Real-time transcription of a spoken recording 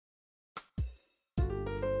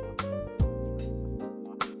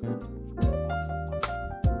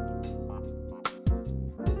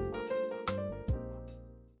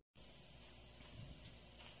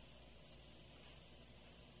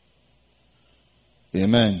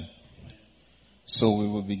Amen. So we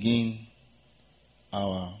will begin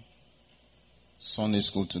our Sunday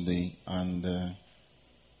school today, and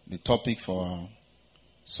the topic for our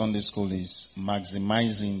Sunday school is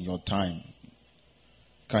maximizing your time.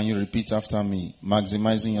 Can you repeat after me?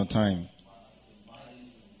 Maximizing your time.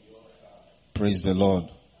 Praise the Lord.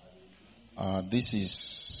 This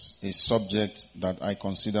is a subject that I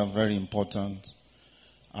consider very important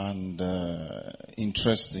and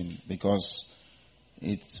interesting because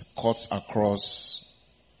it cuts across,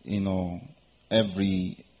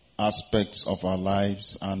 every aspect of our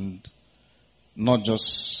lives, and not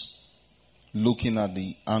just looking at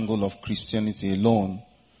the angle of Christianity alone.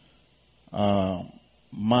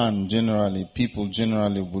 People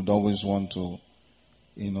generally would always want to,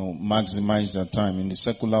 maximize their time. In the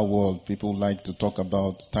secular world, people like to talk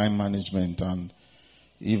about time management and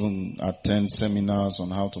even attend seminars on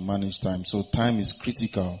how to manage time. So time is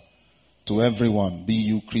critical to everyone, be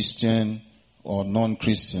you Christian or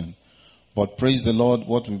non-Christian. But praise the Lord,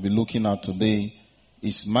 what we'll be looking at today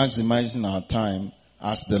is maximizing our time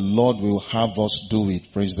as the Lord will have us do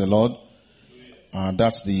it. Praise the Lord.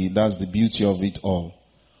 That's the beauty of it all.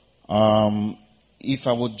 If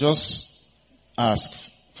I would just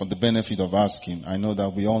ask, for the benefit of asking, I know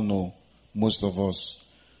that we all know, most of us,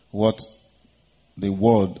 what the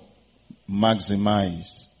word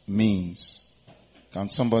maximize means. Can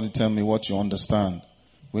somebody tell me what you understand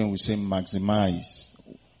when we say maximize?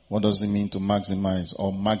 What does it mean to maximize,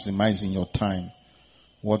 or maximizing your time?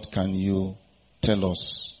 What can you tell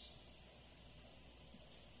us?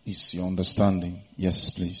 Is your understanding?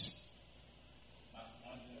 Yes, please.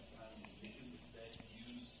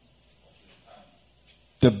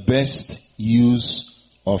 The best use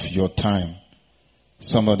of your time.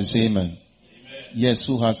 Somebody say amen. Amen. Yes,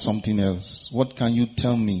 who has something else? What can you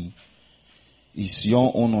tell me is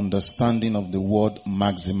your own understanding of the word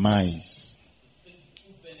maximize?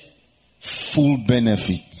 Full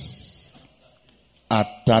benefit at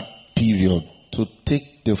that period. To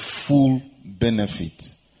take the full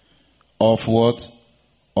benefit of what?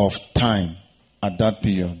 Of time at that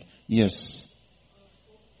period. Yes.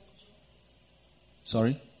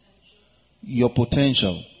 Sorry? Your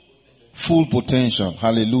potential. Full potential.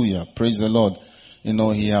 Hallelujah. Praise the Lord.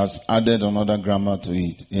 He has added another grammar to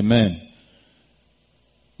it. Amen.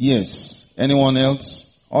 Yes. Anyone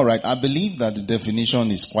else? All right. I believe that the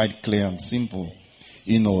definition is quite clear and simple.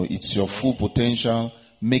 It's your full potential,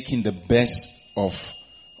 making the best of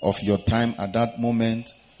your time at that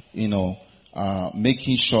moment.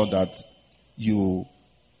 Making sure that you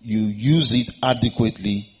use it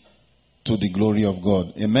adequately to the glory of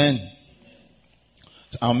God. Amen.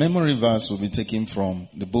 Our memory verse will be taken from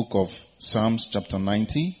the book of Psalms chapter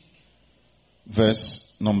 90,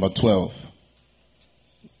 verse number 12.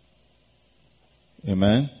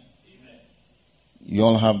 Amen. You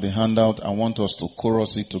all have the handout. I want us to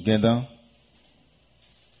chorus it together.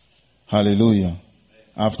 Hallelujah.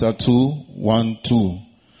 After 2, 1, 2.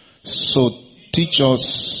 So teach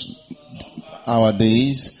us our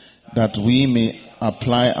days, that we may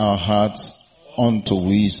apply our hearts unto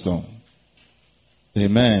wisdom.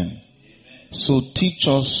 Amen. So teach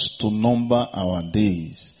us to number our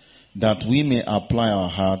days, that we may apply our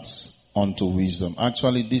hearts unto wisdom.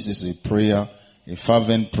 Actually, this is a prayer, a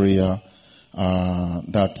fervent prayer,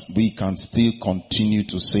 that we can still continue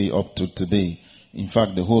to say up to today. In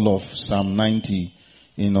fact, the whole of Psalm 90,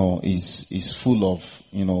 is full of,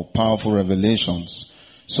 powerful revelations.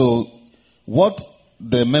 So what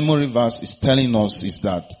the memory verse is telling us is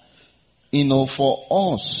that, for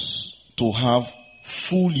us to have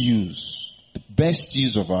full use, the best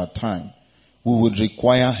use of our time, we would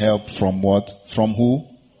require help from what? From who?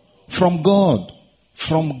 From God.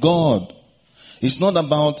 From God. It's not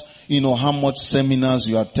about, how much seminars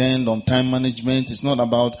you attend on time management. It's not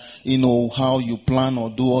about, how you plan or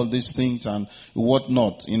do all these things and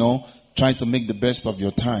whatnot, trying to make the best of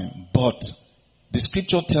your time. But the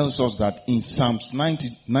scripture tells us that in Psalms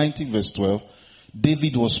 90 verse 12,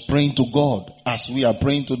 David was praying to God, as we are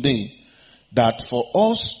praying today, that for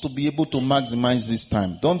us to be able to maximize this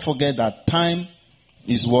time. Don't forget that time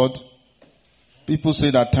is what? People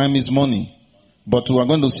say that time is money. But we are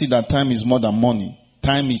going to see that time is more than money.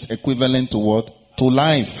 Time is equivalent to what? To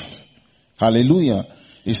life. Hallelujah.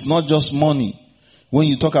 It's not just money. When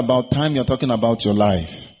you talk about time, you're talking about your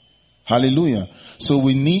life. Hallelujah. So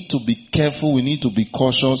we need to be careful. We need to be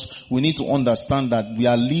cautious. We need to understand that we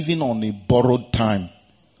are living on a borrowed time.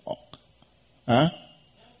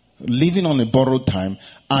 Living on a borrowed time.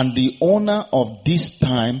 And the owner of this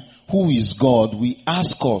time, who is God, we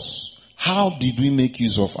ask us, how did we make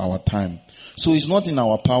use of our time? So it's not in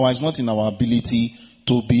our power, it's not in our ability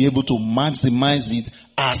to be able to maximize it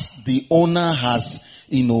as the owner has,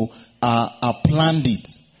 planned it.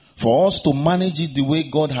 For us to manage it the way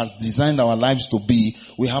God has designed our lives to be,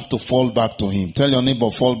 we have to fall back to Him. Tell your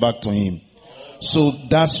neighbor, fall back to Him. So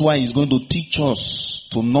that's why He's going to teach us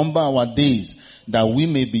to number our days, that we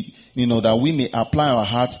may be, that we may apply our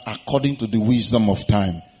hearts according to the wisdom of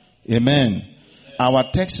time. Amen. Our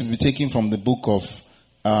text will be taken from the book of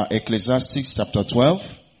Ecclesiastes chapter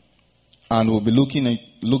 12, and we'll be looking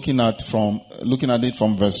at it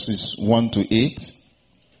from verses 1 to 8.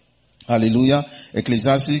 Hallelujah.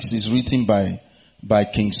 Ecclesiastes is written by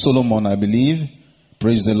King Solomon, I believe.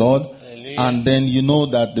 Praise the Lord. Hallelujah. And then you know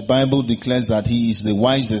that the Bible declares that he is the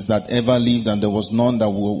wisest that ever lived, and there was none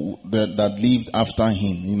that lived after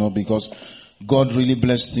him, because God really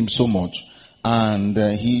blessed him so much. And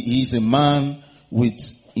he is a man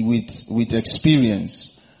with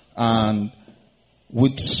experience and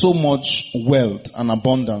with so much wealth and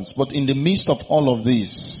abundance. But in the midst of all of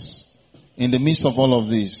this,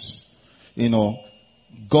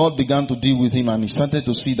 God began to deal with him, and he started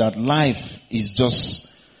to see that life is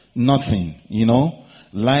just nothing,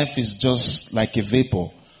 Life is just like a vapor.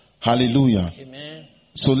 Hallelujah. Amen.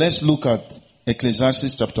 So let's look at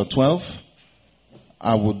Ecclesiastes chapter 12.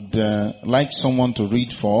 I would like someone to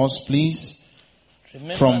read for us, please.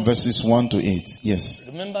 From verses 1 to 8. Yes.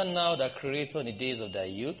 Remember now the Creator in the days of thy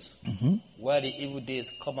youth, where the evil days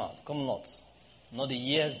come not, nor the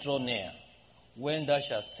years draw near, when thou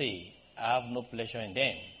shalt say, I have no pleasure in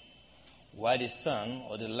them. Why the sun,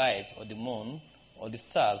 or the light, or the moon, or the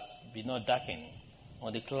stars be not darkened,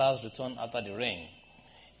 or the clouds return after the rain.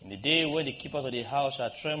 In the day when the keepers of the house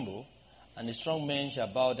shall tremble, and the strong men shall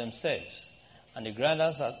bow themselves, and the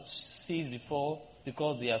granders shall cease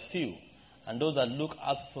because they are few, and those that look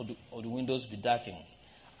out of the windows be darkened.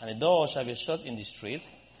 And the door shall be shut in the street,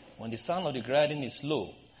 when the sound of the grinding is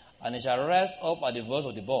low, and it shall rise up at the voice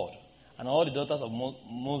of the board, and all the daughters of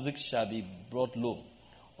music shall be brought low.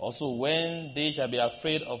 Also when they shall be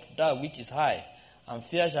afraid of that which is high, and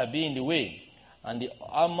fear shall be in the way, and the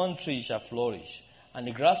almond tree shall flourish, and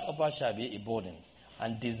the grasshopper shall be a burden,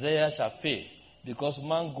 and desire shall fail, because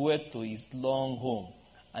man goeth to his long home,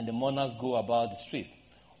 and the mourners go about the street.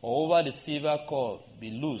 Or over the silver cord be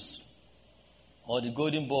loose, or the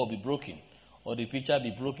golden bowl be broken, or the pitcher be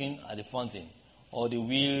broken at the fountain, or the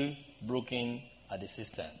wheel broken at the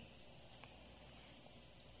cistern.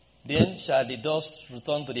 Then shall the dust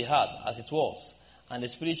return to the heart as it was, and the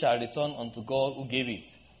spirit shall return unto God who gave it.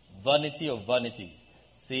 Vanity of vanity,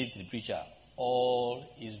 saith the preacher. All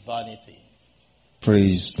is vanity.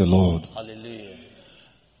 Praise the Lord. Hallelujah.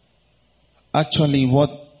 Actually, what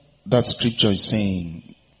that scripture is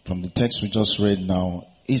saying, from the text we just read now,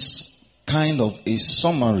 is kind of a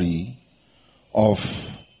summary of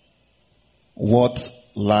what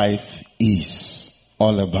life is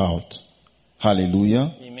all about.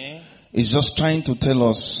 Hallelujah. Amen. It's just trying to tell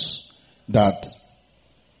us that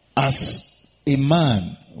as a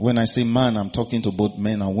man, when I say man, I'm talking to both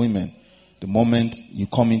men and women. The moment you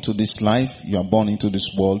come into this life, you are born into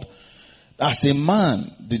this world. As a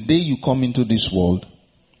man, the day you come into this world,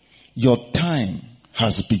 your time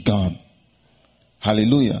has begun.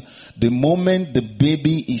 Hallelujah. The moment the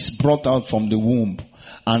baby is brought out from the womb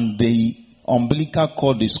and the umbilical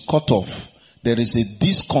cord is cut off, there is a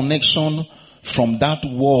disconnection from that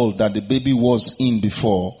world that the baby was in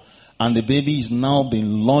before, and the baby is now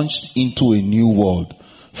being launched into a new world.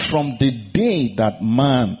 From the day that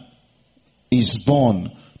man is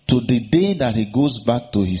born to the day that he goes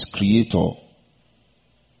back to his creator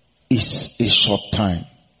is a short time.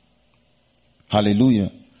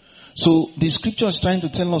 Hallelujah. So the scripture is trying to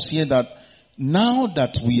tell us here that now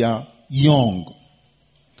that we are young,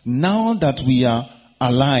 now that we are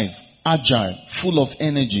alive, agile, full of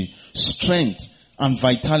energy, strength and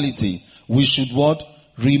vitality, we should what?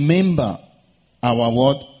 Remember our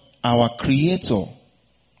what? Our creator.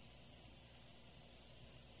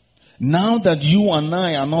 Now that you and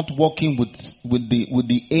I are not walking with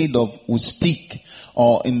the aid of stick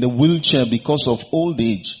or in the wheelchair because of old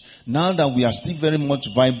age, now that we are still very much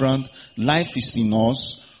vibrant, life is in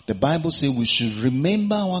us, the Bible says we should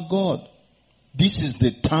remember our God. This is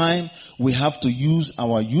the time we have to use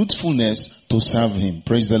our youthfulness to serve Him.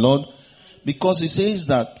 Praise the Lord. Because it says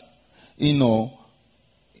that,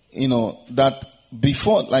 that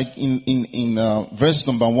before, like in verse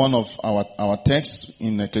number 1 of our text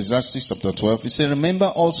in Ecclesiastes chapter 12, it says, remember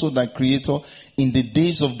also thy creator in the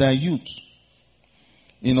days of thy youth.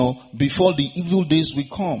 Before the evil days will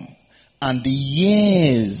come and the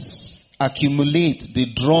years accumulate, they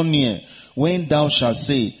draw near, when thou shalt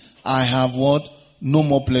say, I have what? No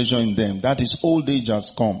more pleasure in them. That is, old age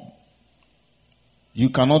has come. You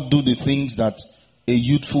cannot do the things that a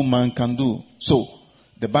youthful man can do. So,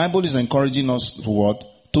 the Bible is encouraging us to what?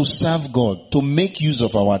 To serve God, to make use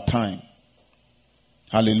of our time.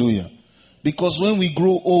 Hallelujah. Because when we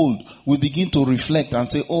grow old, we begin to reflect and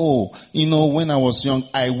say, oh, when I was young,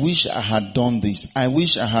 I wish I had done this. I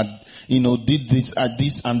wish I had, did this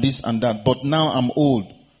and this and that. But now I'm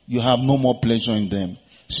old. You have no more pleasure in them.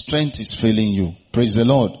 Strength is failing you. Praise the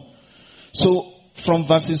Lord. So, from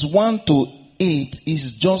verses 1 to 8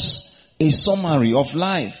 is just a summary of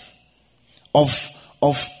life. Of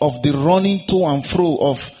the running to and fro,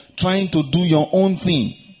 of trying to do your own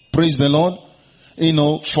thing. Praise the Lord.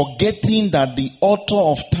 Forgetting that the author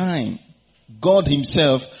of time, God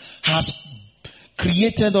himself, has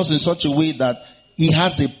created us in such a way that he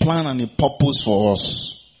has a plan and a purpose for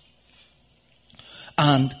us.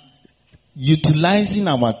 And utilizing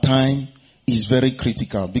our time is very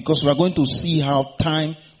critical, because we are going to see how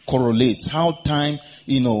time correlates, how time,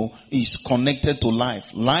 is connected to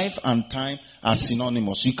life. Life and time are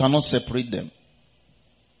synonymous. You cannot separate them.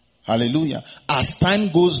 Hallelujah. As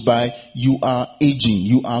time goes by, you are aging.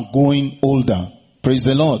 You are growing older. Praise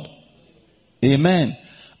the Lord. Amen.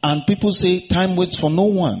 And people say time waits for no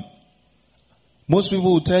one. Most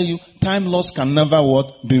people will tell you time lost can never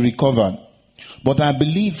be recovered. But I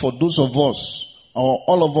believe for those of us, or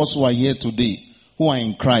all of us who are here today, who are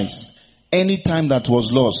in Christ, any time that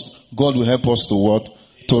was lost, God will help us to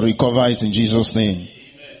to recover it in Jesus' name.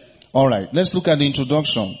 All right, let's look at the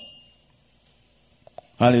introduction.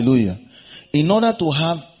 Hallelujah. In order to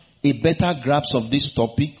have a better grasp of this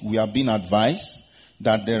topic, we have been advised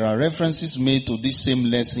that there are references made to this same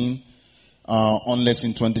lesson on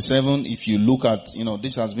lesson 27. If you look at,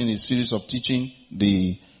 this has been a series of teaching.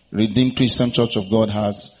 The Redeemed Christian Church of God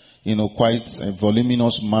has, quite a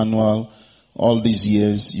voluminous manual all these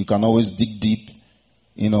years. You can always dig deep,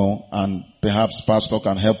 and perhaps Pastor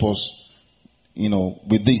can help us,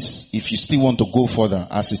 with this. If you still want to go further,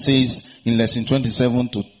 as it says in lesson 27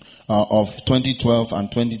 of 2012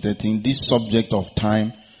 and 2013, this subject of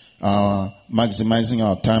time, maximizing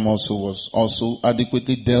our time was also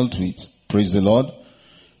adequately dealt with. Praise the Lord.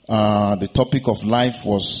 The topic of life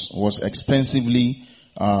was extensively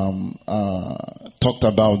talked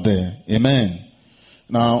about there. Amen.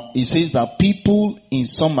 Now, it says that people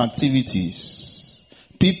engage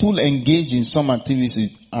in some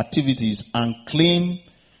activities and claim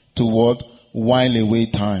to while away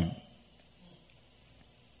time.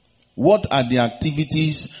 What are the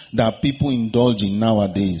activities that people indulge in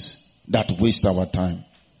nowadays that waste our time?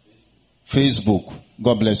 Facebook.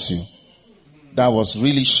 God bless you. That was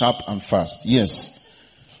really sharp and fast. Yes.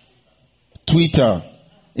 Twitter.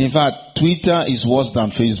 In fact, Twitter is worse than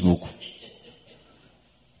Facebook.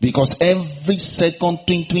 Because every second,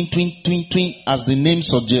 twing, as the name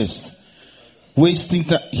suggests. Wasting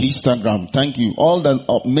Instagram. Thank you. All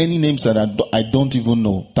the many names that I don't even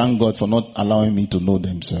know. Thank God for not allowing me to know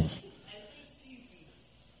themselves.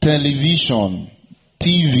 Television,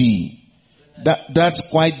 TV.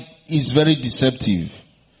 Is very deceptive.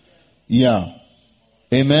 Yeah.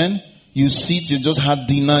 Amen. You sit, you just had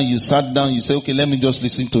dinner, you sat down, you say, okay, let me just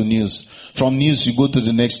listen to news. From news, you go to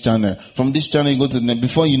the next channel. From this channel, you go to the next.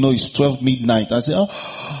 Before you know, it's 12 midnight. I say,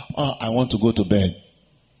 I want to go to bed.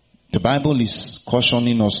 The Bible is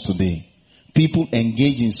cautioning us today. People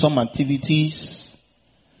engage in some activities,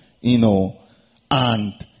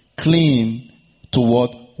 and claim to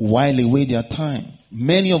while away their time.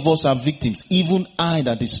 Many of us are victims. Even I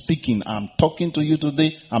that is speaking, I'm talking to you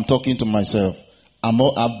today, I'm talking to myself.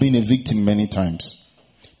 I've been a victim many times.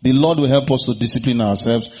 The Lord will help us to discipline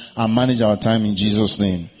ourselves and manage our time in Jesus'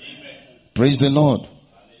 name. Amen. Praise the Lord.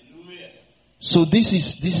 Hallelujah. So this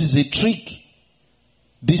is a trick.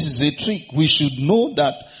 This is a trick. We should know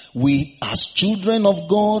that we, as children of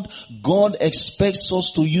God, God expects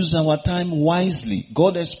us to use our time wisely.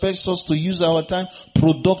 God expects us to use our time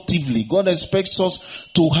productively. God expects us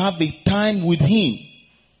to have a time with Him.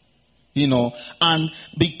 And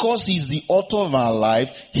because He's the author of our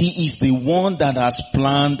life, He is the one that has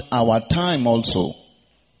planned our time also.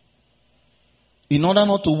 In order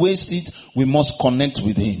not to waste it, we must connect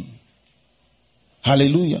with Him.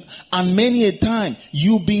 Hallelujah. And many a time,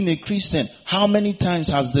 you being a Christian, how many times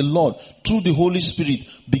has the Lord, through the Holy Spirit,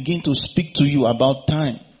 begin to speak to you about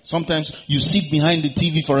time? Sometimes you sit behind the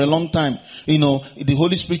TV for a long time. The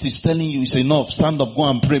Holy Spirit is telling you, it's enough. Stand up, go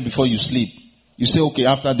and pray before you sleep. You say, okay,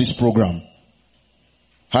 after this program.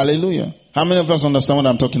 Hallelujah. How many of us understand what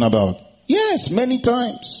I'm talking about? Yes, many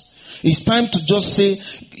times. It's time to just say,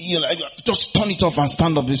 just turn it off and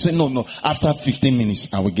stand up. You say, no, after 15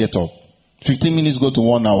 minutes, I will get up. 15 minutes go to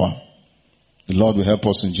 1 hour. The Lord will help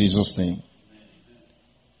us in Jesus' name.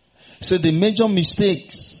 So the major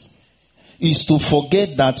mistakes is to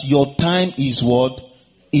forget that your time is what?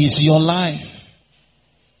 Is your life.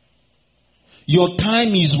 Your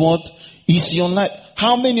time is what? Is your life.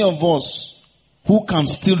 How many of us who can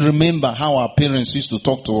still remember how our parents used to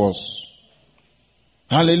talk to us?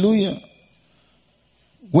 Hallelujah.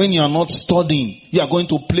 When you are not studying, you are going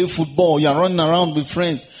to play football, you are running around with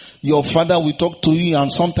friends. Your father will talk to you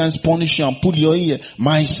and sometimes punish you and pull your ear.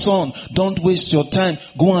 My son, don't waste your time.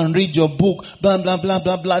 Go and read your book. Blah, blah, blah,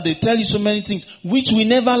 blah, blah. They tell you so many things which we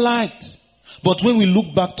never liked. But when we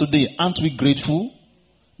look back today, aren't we grateful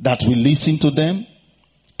that we listen to them?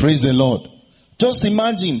 Praise the Lord. Just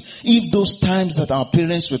imagine if those times that our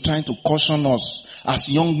parents were trying to caution us as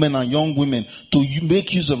young men and young women to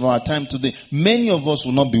make use of our time today, many of us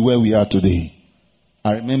will not be where we are today.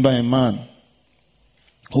 I remember a man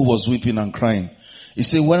who was weeping and crying. He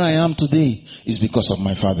said, where I am today is because of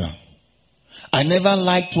my father. I never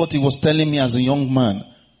liked what he was telling me as a young man.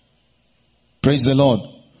 Praise the Lord.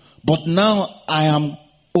 But now I am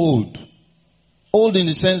old. Old in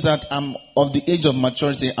the sense that I'm of the age of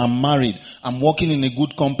maturity. I'm married. I'm working in a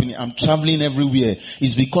good company. I'm traveling everywhere.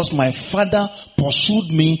 It's because my father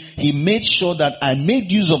pursued me. He made sure that I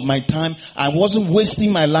made use of my time. I wasn't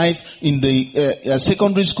wasting my life in the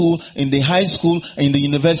secondary school, in the high school, in the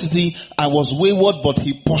university. I was wayward, but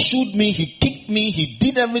he pursued me. He kicked me. He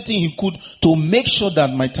did everything he could to make sure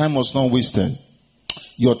that my time was not wasted.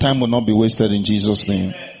 Your time will not be wasted in Jesus'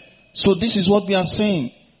 name. So this is what we are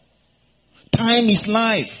saying. Time is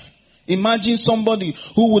life. Imagine somebody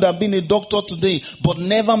who would have been a doctor today but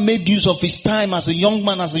never made use of his time as a young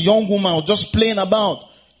man, as a young woman, or just playing about.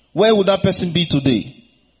 Where would that person be today?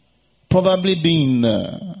 Probably be in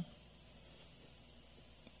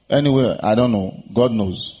anywhere. I don't know. God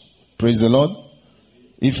knows. Praise the Lord.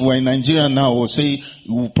 If we're in Nigeria now, we'll say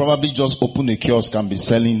we'll probably just open a kiosk and be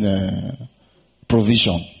selling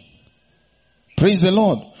provision. Praise the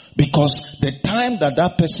Lord. Because the time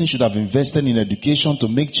that person should have invested in education to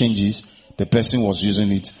make changes, the person was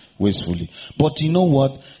using it wastefully. But you know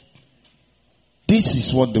what? This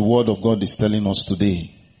is what the Word of God is telling us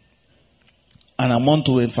today. And I want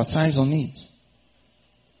to emphasize on it.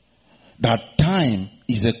 That time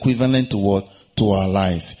is equivalent to what? To our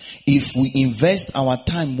life. If we invest our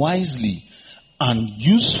time wisely and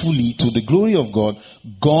usefully to the glory of God,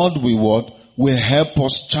 God will what? Will help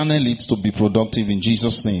us channel it to be productive in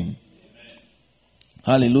Jesus' name.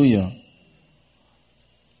 Hallelujah.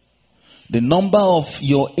 The number of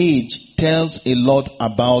your age tells a lot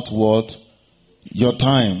about what? Your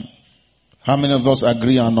time. How many of us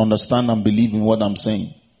agree and understand and believe in what I'm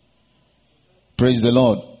saying? Praise the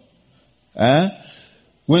Lord.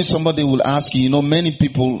 When somebody will ask you, many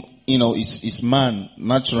people, it's man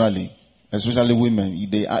naturally, especially women.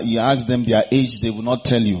 You ask them their age, they will not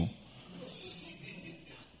tell you.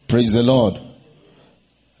 Praise the Lord.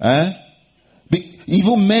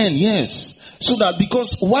 Even men, yes. So that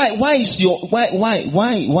because why is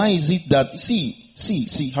it that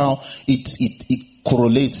see how it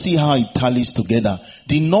correlates, see how it tallies together.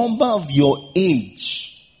 The number of your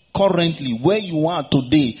age currently, where you are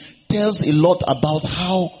today, tells a lot about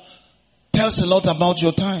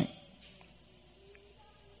your time.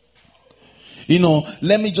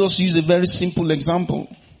 Let me just use a very simple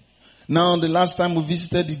example. Now, the last time we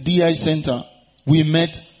visited the DI center, we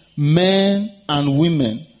met men and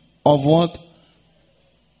women of what?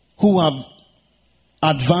 Who have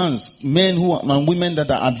advanced, and women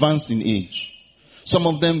that are advanced in age. Some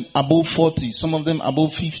of them above 40, some of them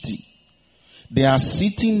above 50. They are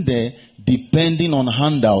sitting there depending on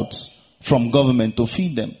handouts from government to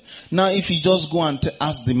feed them. Now, if you just go and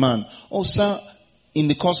ask the man, oh sir, in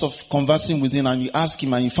the course of conversing with him and you ask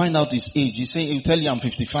him and you find out his age, he'll tell you I'm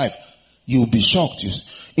 55. You'll be shocked.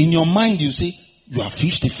 In your mind, you say, you are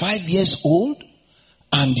 55 years old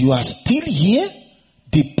and you are still here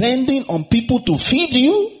depending on people to feed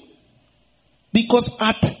you? Because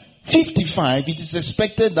at 55, it is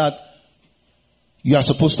expected that you are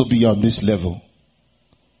supposed to be on this level.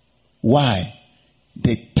 Why?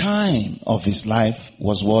 The time of his life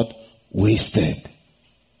was what? Wasted.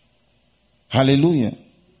 Hallelujah.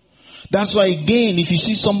 That's why again, if you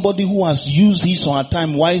see somebody who has used his or her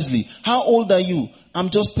time wisely, how old are you? I'm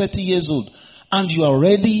just 30 years old. And you are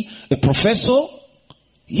already a professor?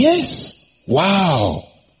 Yes. Wow.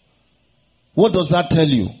 What does that tell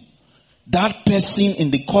you? That person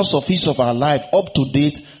in the course of his or her life up to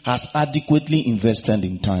date has adequately invested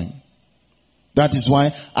in time. That is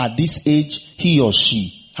why at this age, he or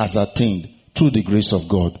she has attained through the grace of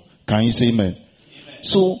God. Can you say amen? Amen.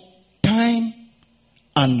 So, time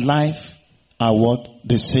and life are what?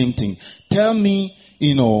 The same thing. Tell me,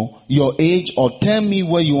 your age, or tell me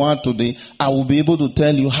where you are today. I will be able to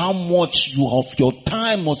tell you how much of your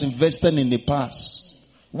time was invested in the past.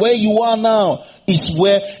 Where you are now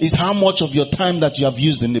is how much of your time that you have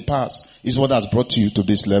used in the past is what has brought you to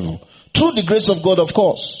this level. Through the grace of God, of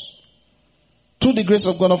course. Through the grace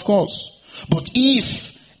of God, of course. But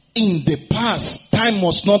if in the past time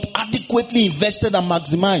was not adequately invested and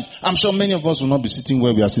maximized, I'm sure many of us will not be sitting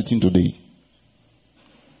where we are sitting today.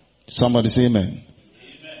 Somebody say amen.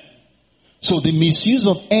 Amen. So the misuse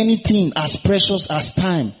of anything as precious as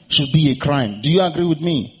time should be a crime. Do you agree with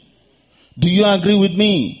me? Do you agree with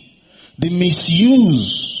me? The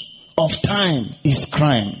misuse of time is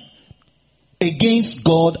crime against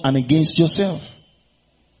God and against yourself.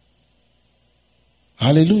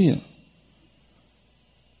 Hallelujah.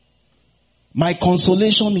 My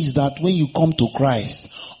consolation is that when you come to Christ,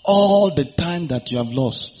 all the time that you have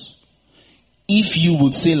lost, if you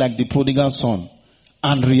would say like the prodigal son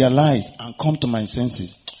and realize and come to my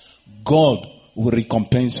senses, God will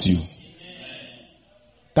recompense you.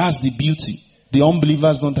 That's the beauty. The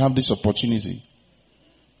unbelievers don't have this opportunity.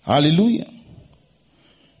 Hallelujah.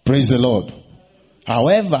 Praise the Lord.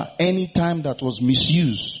 However, any time that was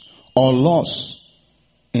misused or lost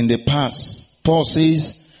in the past, Paul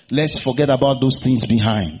says, let's forget about those things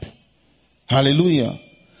behind. Hallelujah.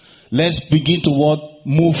 Let's begin to what?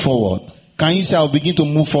 Move forward. Can you say I'll begin to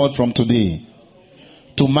move forward from today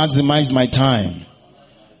to maximize my time?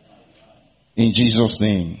 In Jesus'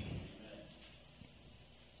 name.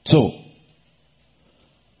 So,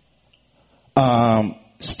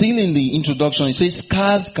 still in the introduction, it says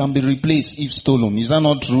cars can be replaced if stolen. Is that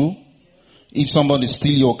not true? If somebody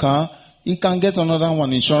steals your car, you can get another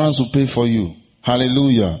one. Insurance will pay for you.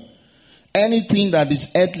 Hallelujah. Anything that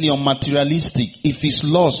is earthly or materialistic, if it's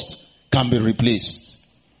lost, can be replaced.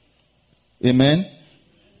 Amen.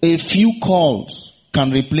 A few calls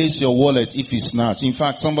can replace your wallet if it's snatched. In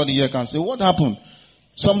fact, somebody here can say, what happened?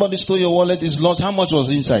 Somebody stole your wallet, it's lost. How much was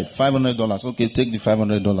inside? $500. Okay, take the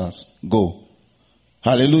 $500. Go.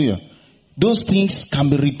 Hallelujah. Those things can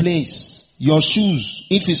be replaced. Your shoes,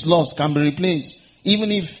 if it's lost, can be replaced.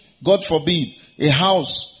 Even if, God forbid, a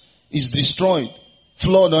house is destroyed,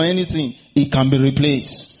 flood or anything, it can be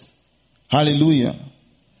replaced. Hallelujah.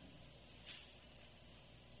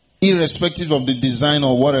 Irrespective of the design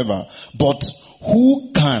or whatever. But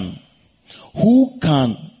who can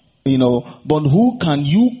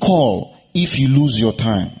you call if you lose your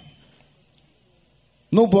time?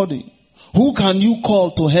 Nobody. Who can you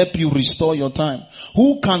call to help you restore your time?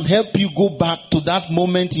 Who can help you go back to that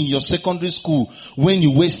moment in your secondary school when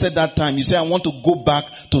you wasted that time? You say, I want to go back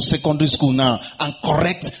to secondary school now and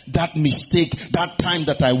correct that mistake, that time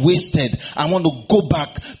that I wasted. I want to go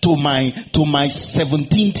back to my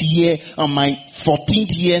 17th year and my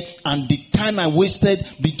 14th year and the time I wasted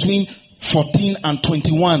between 14 and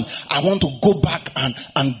 21. I want to go back and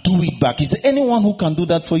do it back. Is there anyone who can do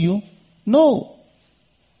that for you? No.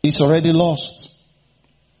 It's already lost.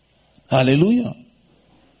 Hallelujah.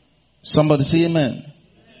 Somebody say amen.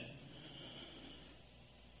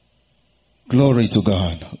 Glory to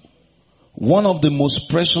God. One of the most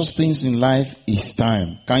precious things in life is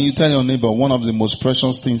time. Can you tell your neighbor, one of the most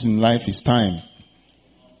precious things in life is time?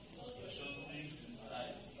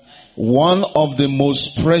 One of the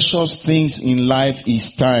most precious things in life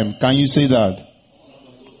is time. Can you say that?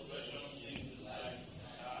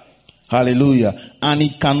 Hallelujah. And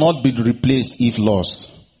it cannot be replaced if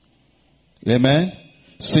lost. Amen.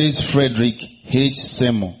 Says Frederick H.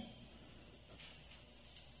 Seymour.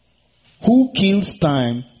 Who kills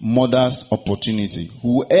time murders opportunity.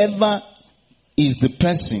 Whoever is the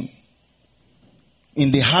person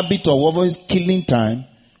in the habit of always killing time,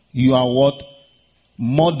 you are what?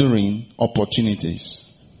 Murdering opportunities.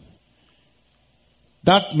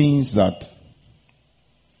 That means that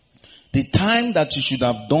the time that you should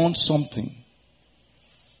have done something,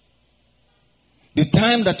 the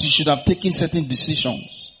time that you should have taken certain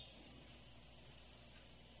decisions,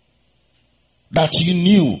 that you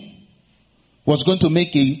knew was going to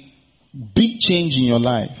make a big change in your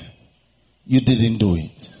life, you didn't do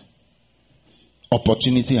it.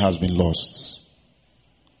 Opportunity has been lost.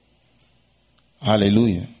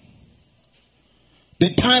 Hallelujah.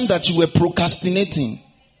 The time that you were procrastinating,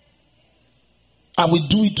 I will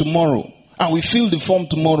do it tomorrow. I will fill the form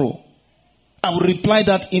tomorrow. I will reply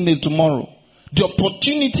that email tomorrow. The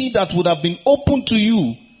opportunity that would have been open to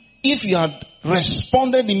you if you had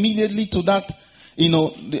responded immediately to that,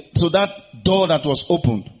 So that door that was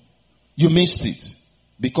opened, you missed it.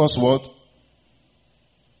 Because what?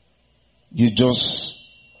 You just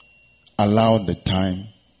allowed the time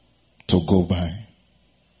to go by.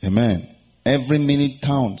 Amen. Every minute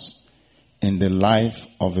counts in the life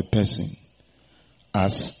of a person,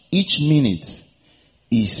 as each minute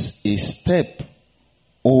is a step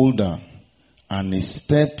older and a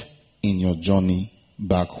step in your journey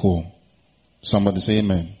back home. Somebody say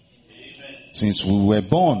amen. Amen. Since we were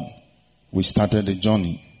born, we started the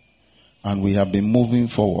journey and we have been moving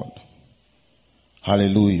forward.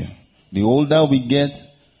 Hallelujah. The older we get,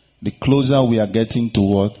 the closer we are getting to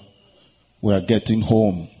what? We are getting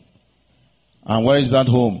home. And where is that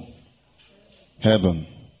home? Heaven.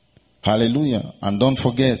 Hallelujah. And don't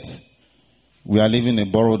forget, we are living a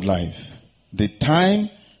borrowed life. The time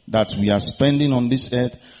that we are spending on this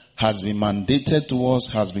earth has been mandated to us,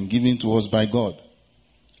 has been given to us by God.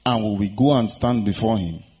 And we will go and stand before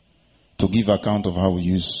Him to give account of how we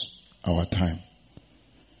use our time.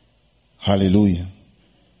 Hallelujah.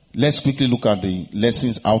 Let's quickly look at the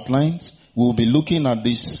lessons outlined. We'll be looking at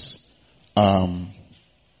this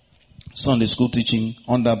Sunday school teaching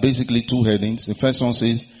under basically two headings. The first one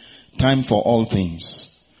says, time for all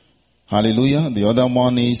things. Hallelujah. The other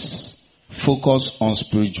one is focus on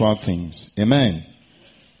spiritual things. Amen.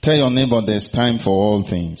 Tell your neighbor there's time for all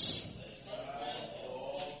things.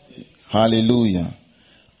 Hallelujah.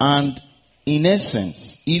 And in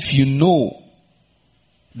essence, if you know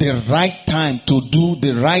the right time to do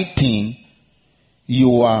the right thing,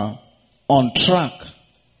 you are on track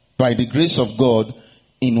by the grace of God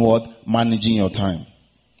in what? Managing your time.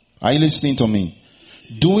 Are you listening to me?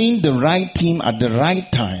 Doing the right thing at the right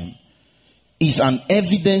time is an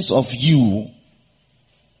evidence of you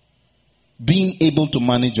being able to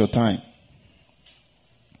manage your time.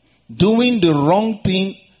 Doing the wrong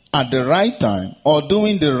thing at the right time or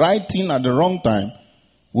doing the right thing at the wrong time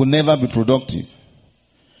will never be productive.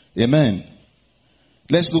 Amen.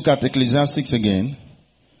 Let's look at Ecclesiastes again.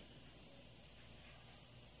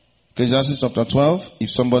 Ecclesiastes chapter 12, if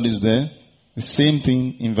somebody is there. The same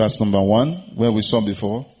thing in verse number 1, where we saw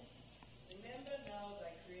before.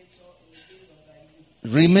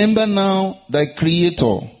 Remember now thy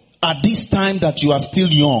Creator at this time that you are still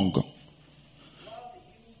young.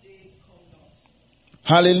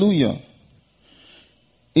 Hallelujah.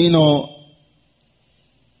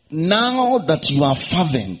 Now that you are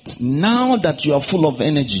fervent, now that you are full of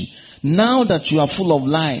energy, now that you are full of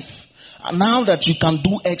life, now that you can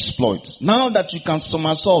do exploits, now that you can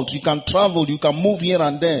somersault, you can travel, you can move here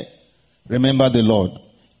and there, remember the Lord.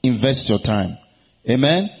 Invest your time.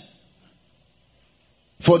 Amen.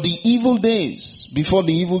 For the evil days, before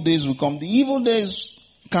the evil days will come, the evil days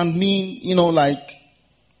can mean, like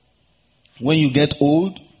when you get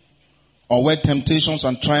old or where temptations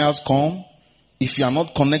and trials come. If you are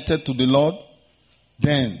not connected to the Lord,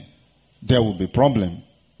 then there will be problem.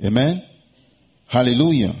 Amen.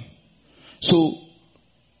 Hallelujah. So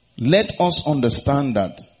let us understand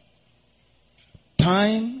that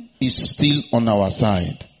time is still on our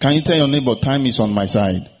side. Can you tell your neighbor, time is on my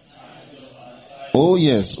side? Oh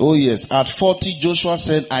yes, oh yes. At 40, Joshua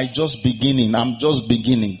said, I'm just beginning.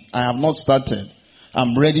 I have not started.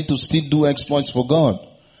 I'm ready to still do exploits for God.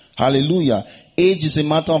 Hallelujah. Age is a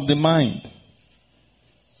matter of the mind.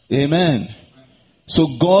 Amen.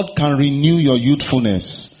 So God can renew your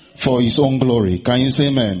youthfulness for His own glory. Can you say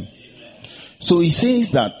amen? Amen. So He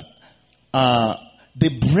says that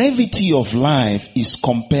the brevity of life is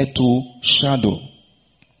compared to shadow.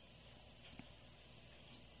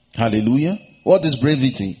 Hallelujah. What is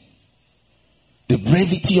brevity? The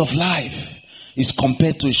brevity of life is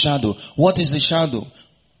compared to a shadow. What is a shadow?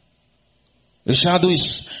 A shadow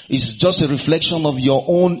is just a reflection of your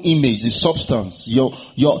own image, the substance.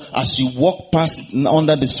 As you walk past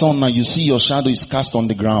under the sun now, you see your shadow is cast on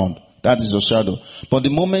the ground. That is your shadow. But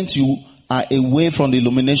the moment you are away from the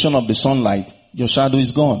illumination of the sunlight, your shadow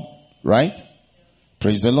is gone. Right?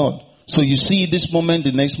 Praise the Lord. So you see this moment,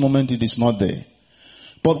 the next moment it is not there.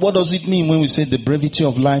 But what does it mean when we say the brevity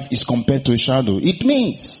of life is compared to a shadow? It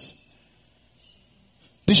means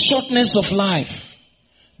the shortness of life.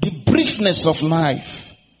 The briefness of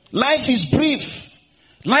life. Life is brief.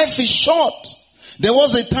 Life is short. There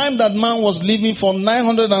was a time that man was living for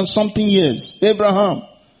 900 and something years. Abraham.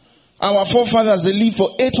 Our forefathers, they lived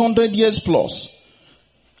for 800 years plus.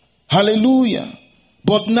 Hallelujah.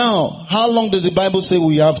 But now, how long did the Bible say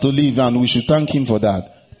we have to live? And we should thank Him for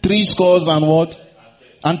that. 3 scores and what?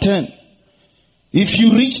 And 10. If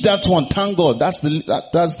you reach that one, thank God. That's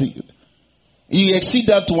the. You exceed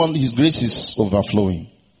that one, His grace is overflowing.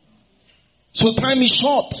 So time is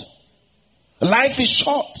short. Life is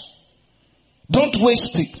short. Don't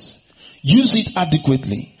waste it. Use it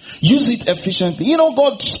adequately. Use it efficiently. You know,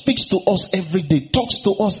 God speaks to us every day, talks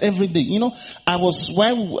to us every day. You know,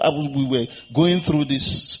 we were going through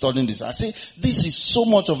this, studying this, I say, this is so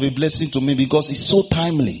much of a blessing to me because it's so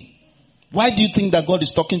timely. Why do you think that God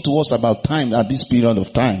is talking to us about time at this period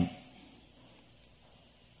of time?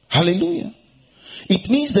 Hallelujah. It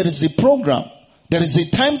means there is a program. There is a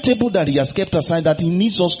timetable that He has kept aside that He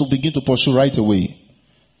needs us to begin to pursue right away.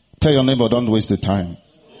 Tell your neighbor, don't waste the time.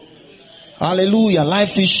 Hallelujah.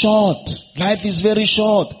 Life is short. Life is very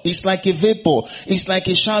short. It's like a vapor. It's like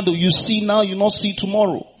a shadow. You see now, you not see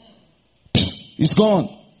tomorrow. It's gone.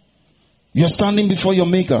 You're standing before your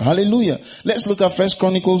Maker. Hallelujah. Let's look at 1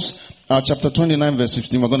 Chronicles chapter 29 verse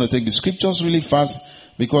 15. We're going to take the scriptures really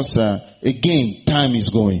fast because again, time is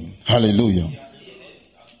going. Hallelujah.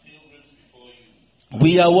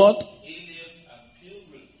 We are what?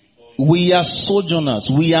 We are sojourners.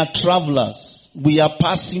 We are travelers. We are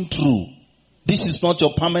passing through. This is not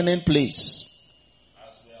your permanent place.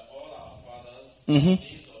 As we are all our fathers,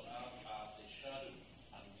 days on earth are as a shadow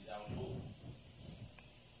and without hope.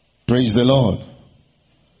 Praise the Lord.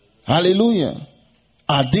 Hallelujah.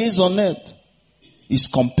 Our days on earth is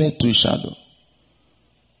compared to a shadow.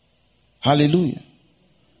 Hallelujah.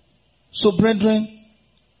 So brethren,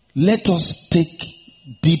 let us take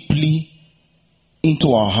deeply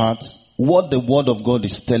into our hearts what the Word of God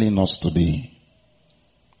is telling us today.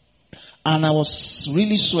 And I was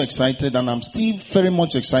really so excited, and I'm still very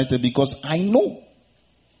much excited because I know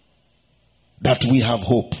that we have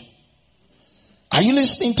hope. Are you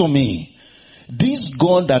listening to me? This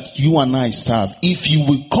God that you and I serve, if you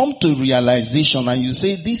will come to realization and you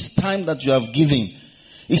say, this time that you have given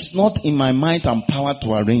is not in my might and power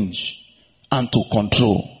to arrange and to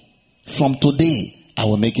control. From today, I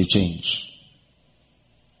will make a change.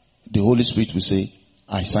 The Holy Spirit will say,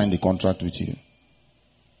 I signed the contract with you.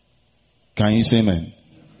 Can you say amen?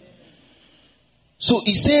 So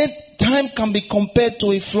he said, time can be compared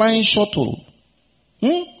to a flying shuttle.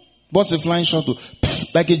 What's a flying shuttle?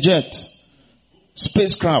 Like a jet.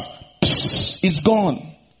 Spacecraft. It's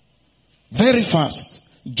gone. Very fast.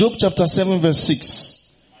 Job chapter 7 verse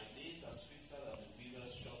 6. My days are swifter than the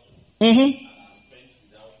wheeler's shuttle, and are spent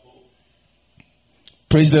without hope.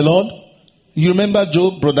 Praise the Lord. You remember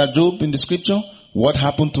Job, brother Job in the scripture? What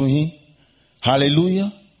happened to him?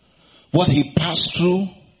 Hallelujah. What he passed through.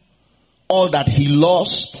 All that he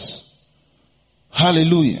lost.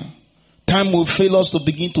 Hallelujah. Time will fail us to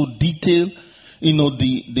begin to detail,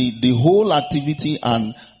 the whole activity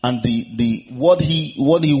and the what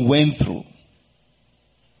he went through.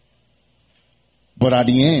 But at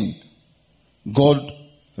the end, God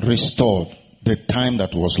restored the time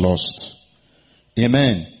that was lost.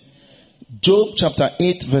 Amen. Job chapter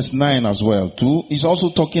 8 verse 9 as well too. He's also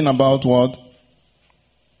talking about what?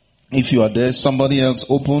 If you are there, somebody else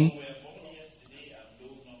open.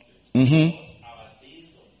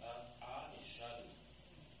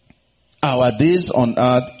 Our days on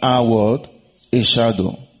earth are what? A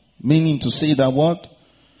shadow. Meaning to say that what?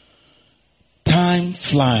 Time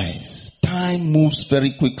flies. Time moves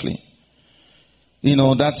very quickly.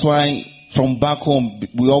 That's why from back home,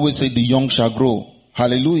 we always say the young shall grow.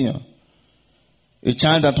 Hallelujah. A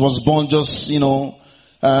child that was born just,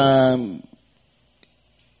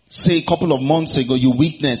 say a couple of months ago, you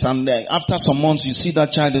witness, and after some months you see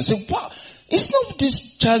that child and say, wow, it's not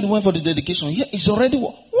this child went for the dedication. Yeah, it's already,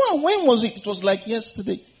 wow, when was it? It was like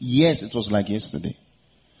yesterday. Yes, it was like yesterday.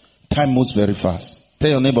 Time moves very fast.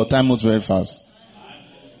 Tell your neighbor, time moves very fast.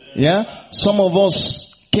 Yeah? Some of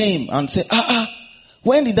us came and said,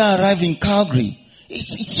 when did I arrive in Calgary?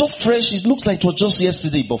 It's so fresh, it looks like it was just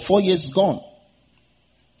yesterday, but 4 years is gone.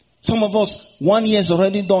 Some of us, 1 year is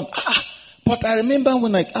already done. But I remember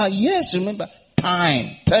when yes, remember. Time.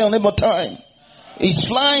 Tell your neighbor time. It's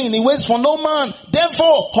flying. It waits for no man.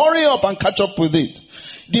 Therefore, hurry up and catch up with it.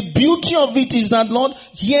 The beauty of it is that, Lord,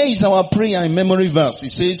 here is our prayer in memory verse.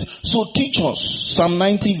 It says, so teach us. Psalm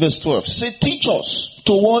 90 verse 12. Say, teach us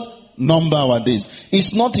to what? Number our days.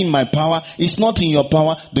 It's not in my power. It's not in your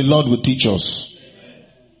power. The Lord will teach us. Amen.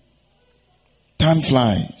 Time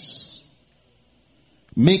flies.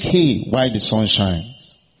 Make hay while the sun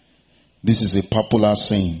shines. This is a popular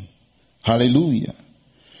saying. Hallelujah.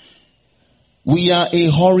 We are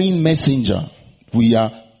a hurrying messenger. We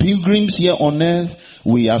are pilgrims here on earth.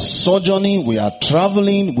 We are sojourning. We are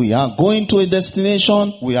traveling. We are going to a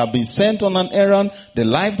destination. We have been sent on an errand. The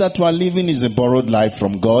life that we are living is a borrowed life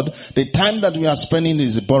from God. The time that we are spending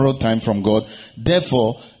is a borrowed time from God.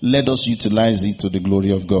 Therefore, let us utilize it to the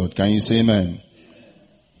glory of God. Can you say amen?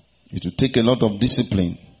 It will take a lot of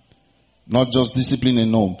discipline. Not just discipline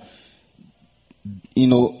alone.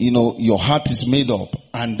 Your heart is made up,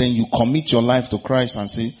 and then you commit your life to Christ and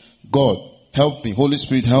say, God, help me. Holy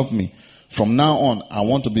Spirit, help me. From now on, I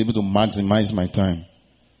want to be able to maximize my time.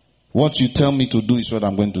 What you tell me to do is what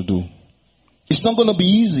I'm going to do. It's not going to be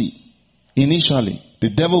easy initially. The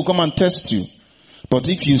devil will come and test you. But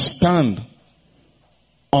if you stand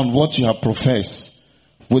on what you have professed,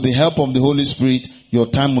 with the help of the Holy Spirit, your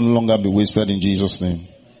time will no longer be wasted in Jesus' name.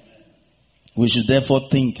 We should therefore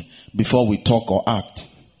think before we talk or act.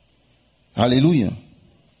 Hallelujah.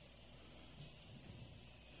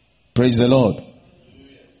 Praise the Lord.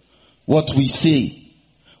 What we say,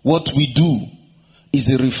 what we do, is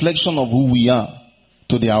a reflection of who we are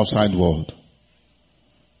to the outside world.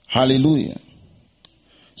 Hallelujah.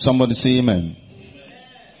 Somebody say amen.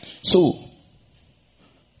 So,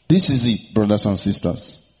 this is it, brothers and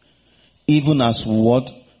sisters. Even as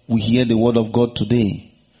we hear the word of God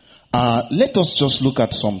today, let us just look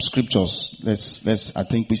at some scriptures. I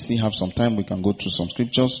think we still have some time. We can go through some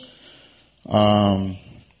scriptures.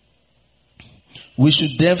 We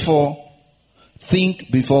should therefore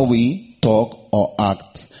think before we talk or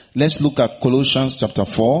act. Let's look at Colossians chapter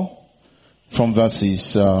 4 from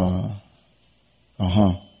verses 5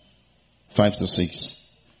 to 6.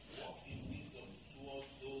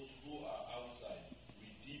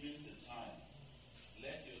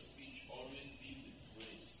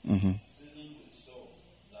 Seasoned with salt,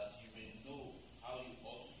 that you may know how you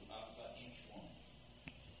ought to answer each one.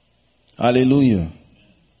 Hallelujah.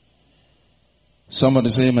 Somebody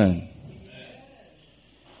say amen. Amen.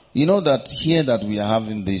 You know that here that we are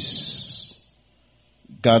having this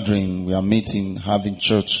gathering, we are meeting, having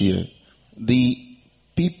church here. The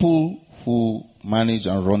people who manage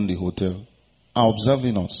and run the hotel are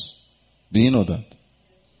observing us. Do you know that?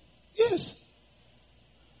 Yes.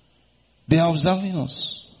 They are observing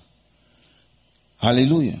us.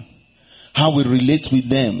 Hallelujah. How we relate with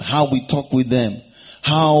them, how we talk with them,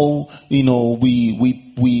 how,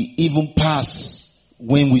 we even pass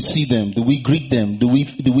when we see them. Do we greet them? Do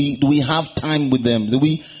we have time with them?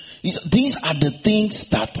 These are the things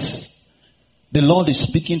that the Lord is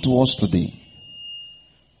speaking to us today.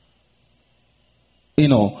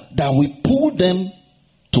 That we pull them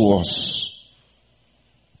to us.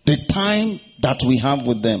 The time that we have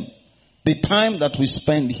with them, the time that we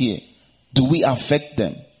spend here, do we affect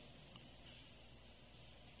them?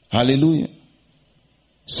 Hallelujah.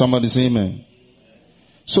 Somebody say amen.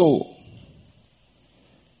 So,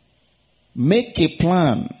 make a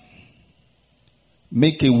plan.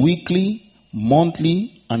 Make a weekly,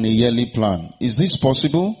 monthly, and a yearly plan. Is this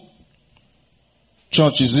possible?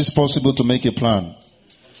 Church, is this possible to make a plan?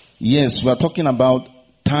 Yes, we are talking about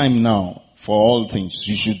time now for all things.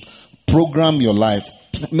 You should program your life.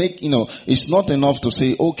 It's not enough to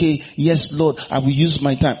say, okay, yes, Lord, I will use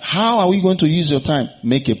my time. How are we going to use your time?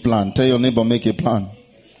 Make a plan. Tell your neighbor, make a plan.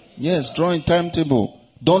 Yes, draw a timetable.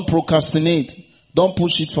 Don't procrastinate. Don't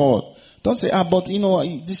push it forward. Don't say, but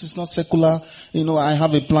this is not secular. I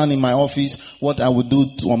have a plan in my office, what I will do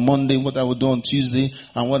on Monday, what I will do on Tuesday,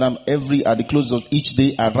 and at the close of each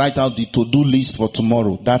day, I write out the to-do list for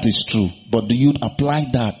tomorrow. That is true. But do you apply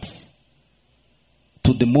that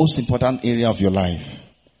to the most important area of your life?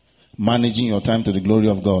 Managing your time to the glory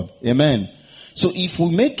of God. Amen. So if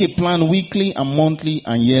we make a plan weekly and monthly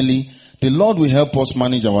and yearly, the Lord will help us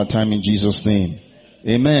manage our time in Jesus' name.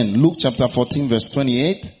 Amen. Luke chapter 14 verse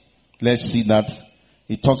 28. Let's see that.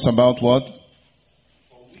 It talks about what?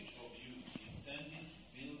 For which of you is intending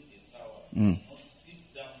to build a tower, not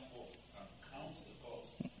sit down first and count the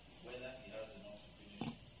cost, whether he has enough to finish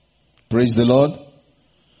it? Praise the Lord.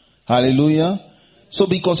 Hallelujah. So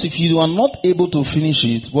because if you are not able to finish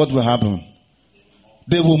it, what will happen?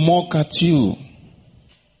 They will mock at you.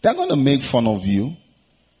 They're going to make fun of you.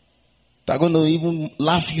 They're going to even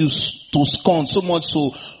laugh you to scorn, so much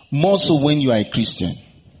so, more so when you are a Christian.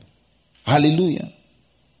 Hallelujah.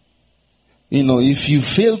 If you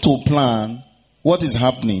fail to plan, what is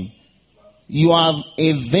happening? You have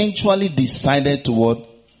eventually decided to what?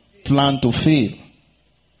 Plan to fail.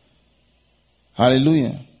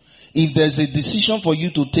 Hallelujah. If there's a decision for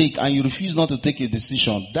you to take and you refuse not to take a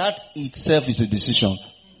decision, that itself is a decision.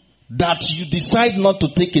 That you decide not to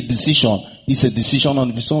take a decision is a decision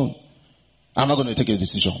on its own. I'm not going to take a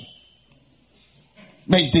decision.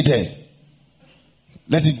 Make it there.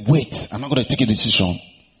 Let it wait. I'm not going to take a decision.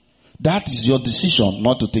 That is your decision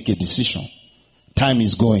not to take a decision. Time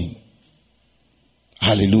is going.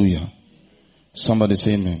 Hallelujah. Somebody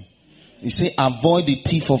say amen. He say, avoid the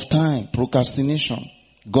thief of time, procrastination.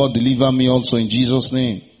 God deliver me also in Jesus'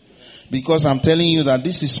 name. Because I'm telling you that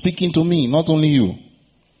this is speaking to me, not only you.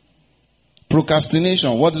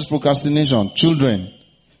 Procrastination. What is procrastination? Children,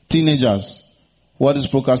 teenagers. What is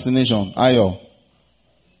procrastination? Ayo.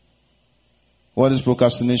 What is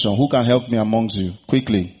procrastination? Who can help me amongst you?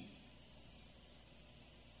 Quickly.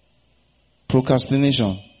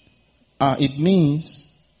 Procrastination. It means,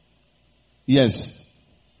 yes.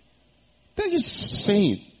 Then just say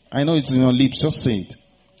it. I know it's in your lips. Just say it.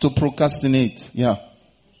 To procrastinate. Yeah.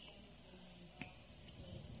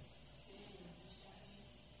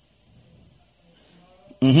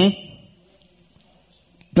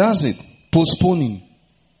 That's it. Postponing.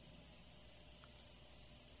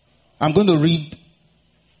 I'm going to read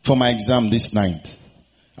for my exam this night.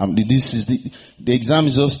 This is the exam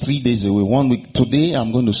is just 3 days away. 1 week. Today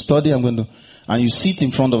I'm going to study. And you sit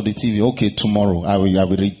in front of the TV. Okay, tomorrow I will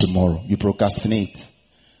read tomorrow. You procrastinate.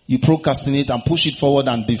 You procrastinate and push it forward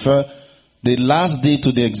and defer. The last day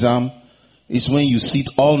to the exam is when you sit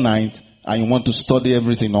all night and you want to study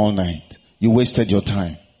everything all night. You wasted your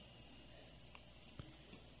time.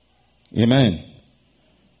 Amen.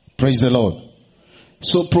 Praise the Lord.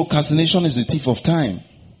 So procrastination is the thief of time.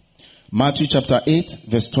 Matthew chapter 8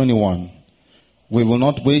 verse 21. We will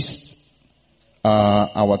not waste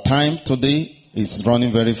our time today. It's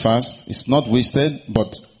running very fast. It's not wasted,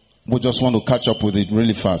 but we just want to catch up with it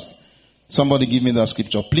really fast. Somebody give me that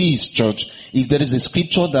scripture. Please, church, if there is a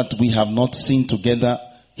scripture that we have not seen together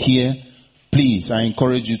here, please, I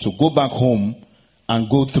encourage you to go back home and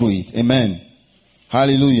go through it. Amen.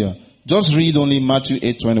 Hallelujah. Just read only Matthew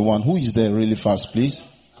 8:21. Who is there really fast, please?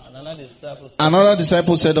 Another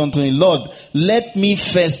disciple said unto him, Lord, let me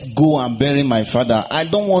first go and bury my father. I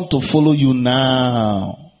don't want to follow you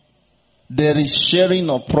now. There is sharing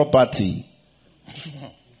of property.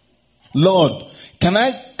 Lord, can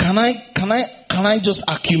I just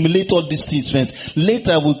accumulate all these things first?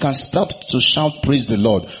 Later we can start to shout praise the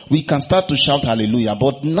Lord. We can start to shout hallelujah.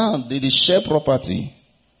 But now there is share property.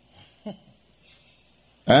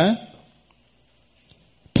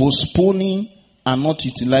 Postponing and not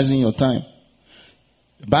utilizing your time.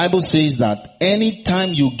 The Bible says that any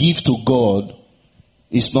time you give to God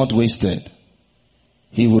is not wasted.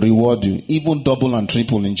 He will reward you, even double and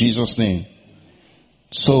triple in Jesus' name.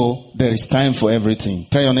 So there is time for everything.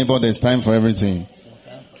 Tell your neighbor there's time for everything.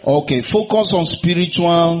 Okay, focus on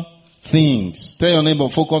spiritual things. Tell your neighbor,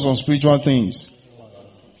 focus on spiritual things.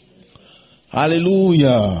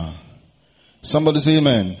 Hallelujah. Somebody say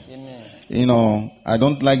amen. Amen. You know, I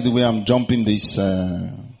don't like the way I'm jumping this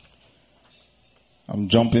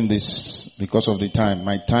because of the time.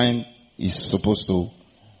 My time is supposed to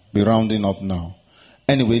be rounding up now.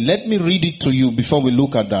 Anyway, let me read it to you before we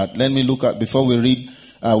look at that. Before we read,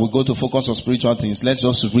 we go to focus on spiritual things. Let's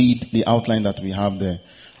just read the outline that we have there.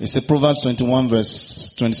 It's a Proverbs 27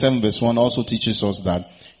 verse 1 also teaches us that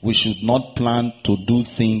we should not plan to do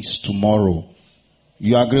things tomorrow.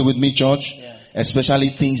 You agree with me, church? Yeah. Especially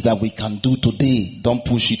things that we can do today. Don't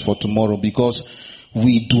push it for tomorrow because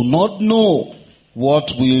we do not know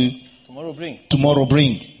what will tomorrow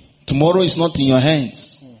bring. Tomorrow is not in your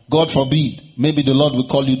hands. God forbid. Maybe the Lord will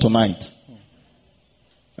call you tonight.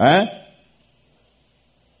 And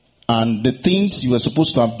the things you were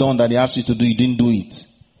supposed to have done that He asked you to do, you didn't do it.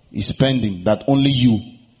 It's pending that only you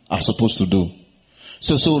are supposed to do.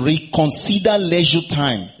 So reconsider leisure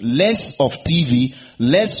time. Less of TV,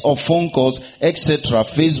 less of phone calls, etc.,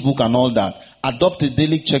 Facebook and all that. Adopt a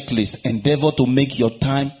daily checklist. Endeavor to make your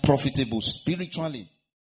time profitable spiritually.